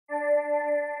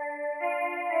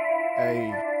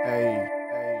Hey, hey,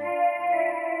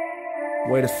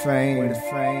 way to fame,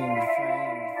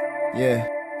 yeah,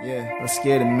 let's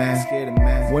get it,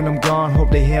 man. When I'm gone, hope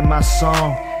they hear my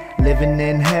song. Living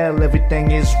in hell,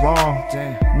 everything is wrong.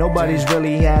 Nobody's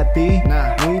really happy.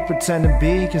 We pretend to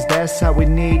be, cause that's how we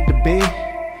need to be.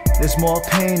 There's more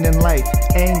pain in life,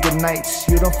 anger nights.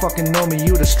 You don't fucking know me,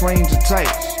 you the stranger type.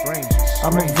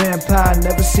 I'm a vampire,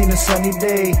 never seen a sunny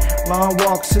day. Long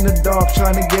walks in the dark,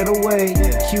 trying to get away.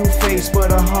 Cute face,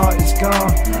 but her heart is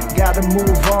gone. Gotta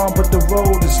move on, but the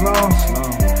road is long.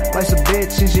 Life's a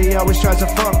bitch and she always tries to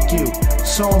fuck you.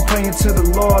 So I'm praying to the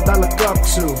Lord I look up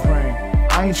to.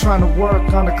 I ain't trying to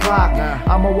work on the clock.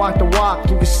 I'ma walk the walk,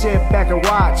 you can sit back and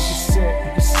watch.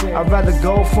 I'd rather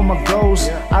go for my goals.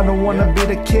 I don't wanna be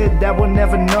the kid that will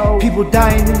never know. People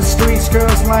dying in the streets,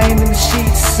 girls lying in the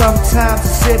sheets. Sometimes I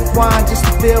sip wine just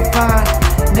to feel fine.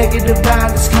 Negative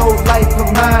mind, this cold life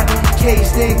of mine.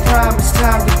 Caged in crime, it's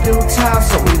time to do time.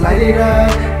 So we light it up,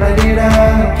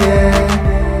 yeah.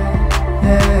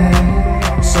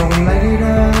 So we light it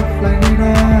up,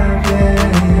 yeah.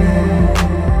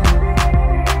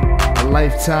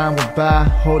 Lifetime went by,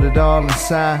 hold it all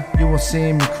inside. You won't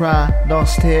see me cry,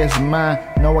 lost tears of mine.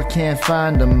 No, I can't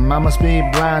find them, I must be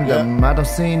blind. I don't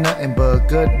see nothing but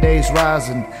good days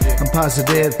rising. I'm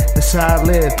positive, that's how I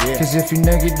live. Cause if you're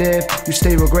negative, you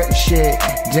stay regretting shit.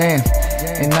 Damn,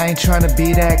 and I ain't trying to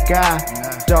be that guy.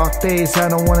 Dark days, I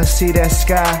don't wanna see that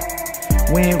sky.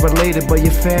 We ain't related, but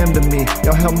you're fam to me.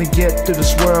 Y'all help me get through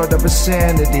this world of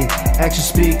insanity. Actions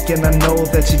speak, and I know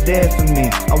that you're there for me.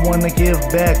 I wanna give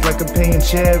back like I'm paying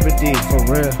charity. For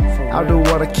real, I'll do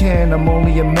what I can, I'm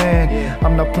only a man.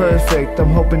 I'm not perfect,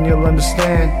 I'm hoping you'll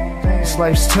understand. This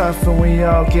life's tough and we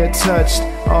all get touched.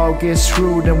 All get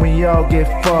screwed and we all get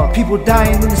fucked. People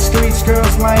dying in the streets,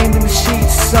 girls lying in the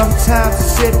sheets. Sometimes I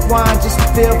sip wine just to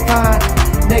feel fine.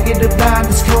 Negative mind,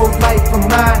 this cold life of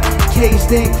mine.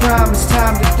 Caged in crime, it's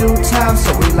time to do time.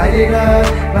 So we light it up,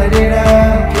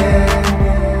 yeah.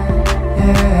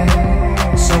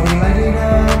 So we light it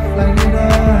up, yeah.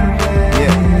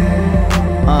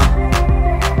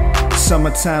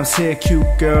 Summertime's here, cute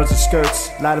girls in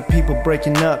skirts. A lot of people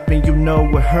breaking up and you know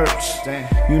it hurts.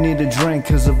 You need a drink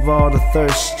cause of all the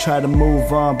thirst. Try to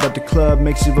move on but the club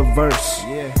makes you reverse.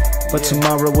 But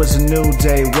tomorrow is a new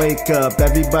day, wake up.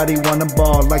 Everybody wanna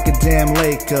ball like a damn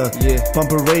Laker.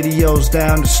 Bumping radios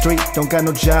down the street. Don't got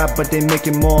no job, but they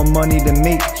making more money than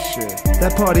me.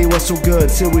 That party was so good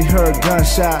till we heard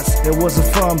gunshots. It was a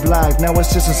fun block, now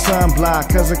it's just a sunblock.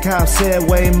 Cause the cops said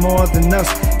way more than us.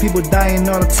 People dying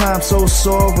all the time, so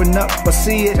soaring up. I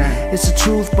see it, it's the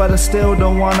truth, but I still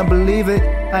don't wanna believe it.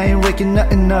 I ain't waking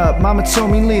nothing up, mama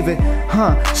told me leave it.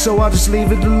 So I'll just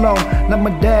leave it alone. Like my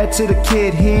dad to the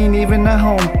kid, he ain't even at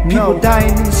home. People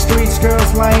dying in the streets,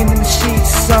 girls lying in the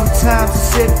sheets. Sometimes I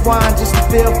sip wine just to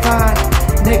feel fine.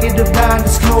 Negative mind,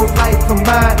 this cold life of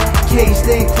mine. Caged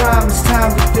in crime, it's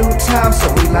time to do time. So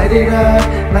we light it up,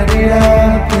 yeah.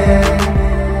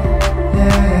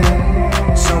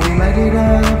 So we light it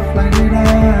up,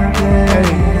 yeah.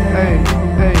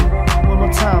 Hey, one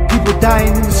more time. People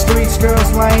dying in the streets,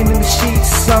 girls lying in the sheets.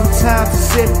 Sometimes I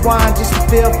sip wine just to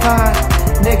feel fine.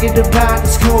 Negative mind,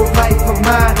 this cold life of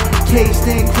mine. Caged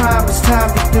in crime, it's time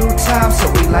to do time.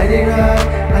 So we light it up,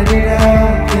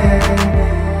 yeah.